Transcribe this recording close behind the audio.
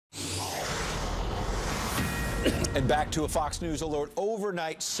And back to a Fox News alert.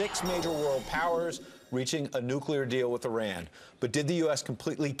 Overnight, 6 major world powers reaching a nuclear deal with Iran. But did the U.S.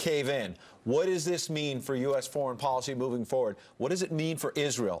 completely cave in? What does this mean for U.S. foreign policy moving forward? What does it mean for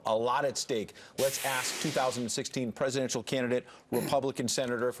Israel? A lot at stake. Let's ask 2016 presidential candidate, Republican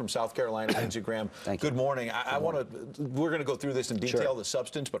senator from South Carolina, Lindsey Graham. Thank you. Good morning. We're going to go through this in detail, Sure. the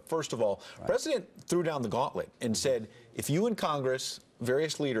substance. But first of all, the president threw down the gauntlet and said, if you in Congress,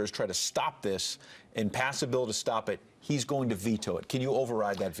 various leaders try to stop this and pass a bill to stop it, he's going to veto it. Can you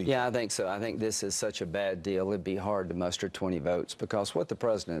override that veto? Yeah, I think so. I think this is such a bad deal. It'd be hard to muster 20 votes because what the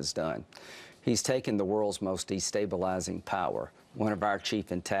president has done, he's taken the world's most destabilizing power, one of our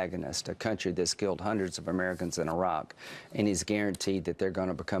chief antagonists, a country that's killed hundreds of Americans in Iraq, and he's guaranteed that they're going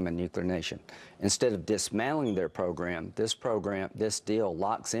to become a nuclear nation. Instead of dismantling their program, this deal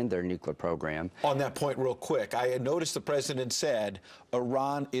locks in their nuclear program. On that point, real quick, I had noticed the president said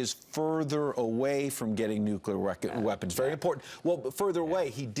Iran is further away from getting nuclear weapons. Very important. Well, further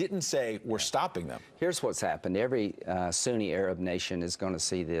away, he didn't say we're stopping them. Here's what's happened. Every Sunni Arab nation is going to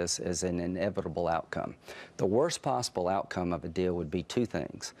see this as an inevitable outcome. The worst possible outcome of a deal would be two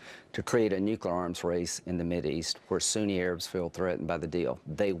things: to create a nuclear arms race in the Mideast where Sunni Arabs feel threatened by the deal.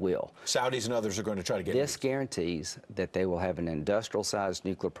 They will. Saudis and others are going to try to get this guarantees that they will have an industrial-sized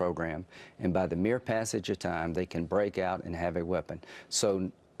nuclear program, and by the mere passage of time, they can break out and have a weapon.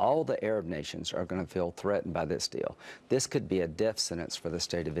 So all the Arab nations are going to feel threatened by this deal. This could be a death sentence for the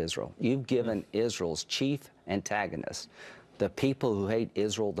state of Israel. You've given Israel's chief antagonist, the people who hate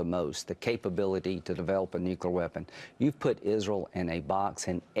Israel the most, the capability to develop a nuclear weapon. You've put Israel in a box,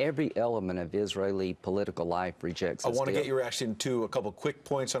 and every element of Israeli political life rejects this I want to deal. get your reaction to a couple quick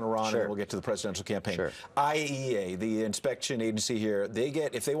points on Iran, Sure. and we'll get to the presidential campaign. Sure. IAEA, the inspection agency here,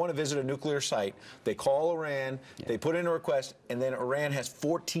 if they want to visit a nuclear site, they call Iran, they put in a request, and then Iran has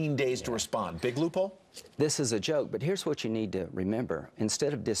 14 days to respond. Big loophole? This is a joke, but here's what you need to remember.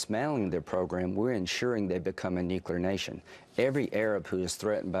 Instead of dismantling their program, we're ensuring they become a nuclear nation. Every Arab who is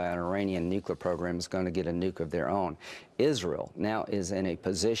threatened by an Iranian nuclear program is going to get a nuke of their own. Israel now is in a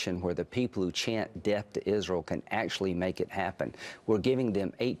position where the people who chant death to Israel can actually make it happen. We're giving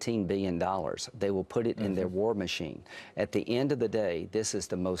them $18 billion. They will put it in their war machine. At the end of the day, this is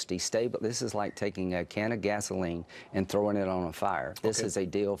the most destabilizing. This is like taking a can of gasoline and throwing it on a fire. This is a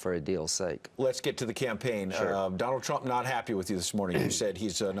deal for a deal's sake. Let's get to the campaign. Sure. Donald Trump not happy with you this morning. You said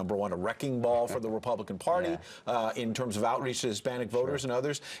he's, #1, a wrecking ball for the Republican Party in terms of outreach to Hispanic voters and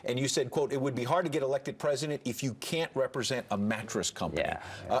others. And you said, quote, it would be hard to get elected president if you can't represent a mattress company.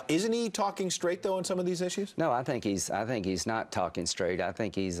 Isn't he talking straight, though, on some of these issues? No, I think he's not talking straight. I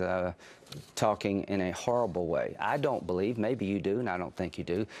think he's talking in a horrible way. I don't believe, maybe you do, and I don't think you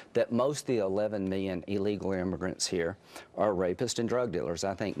do, that most of the 11 million illegal immigrants here are rapists and drug dealers.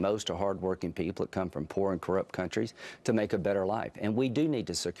 I think most are hardworking people that come from poor and corrupt countries to make a better life. And we do need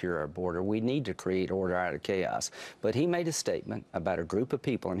to secure our border. We need to create order out of chaos. But he made a statement about a group of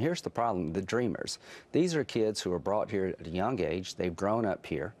people, and here's the problem, the dreamers. These are kids who were brought here at a young age. They've grown up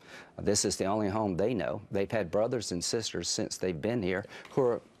here. This is the only home they know. They've had brothers and sisters since they've been here who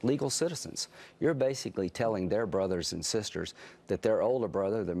are legal citizens. You're basically telling their brothers and sisters that their older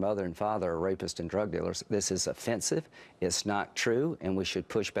brother, their mother and father are rapists and drug dealers. This is offensive. It's not true, and we should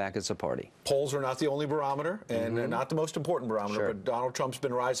push back as a party. Polls are not the only barometer, and not the most important barometer, but Donald Trump's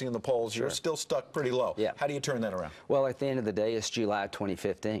been rising in the polls. You're still stuck pretty low. How do you turn that around? Well, at the end of the day, it's July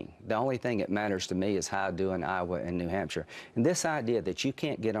 2015. The only thing that matters to me is how I do in Iowa and New Hampshire. And this idea that you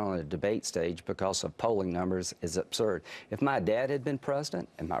can't get on a debate stage because of polling numbers is absurd. If my dad had been president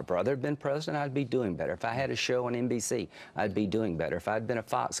and my brother had been president, I'd be doing better. If I had a show on NBC, I'd be doing better. If I'd been a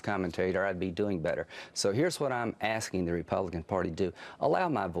Fox commentator, I'd be doing better. So here's what I'm asking the Republican Party to do. Allow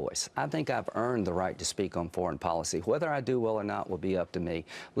my voice. I think I've earned the right to speak on foreign policy. Whether I do well or not will be up to me.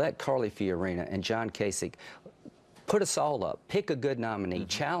 Let Carly Fiorina and John Kasich put us all up, pick a good nominee,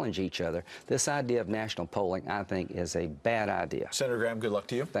 challenge each other. This idea of national polling, I think, is a bad idea. Senator Graham, good luck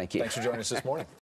to you. Thank you. Thanks for joining us this morning.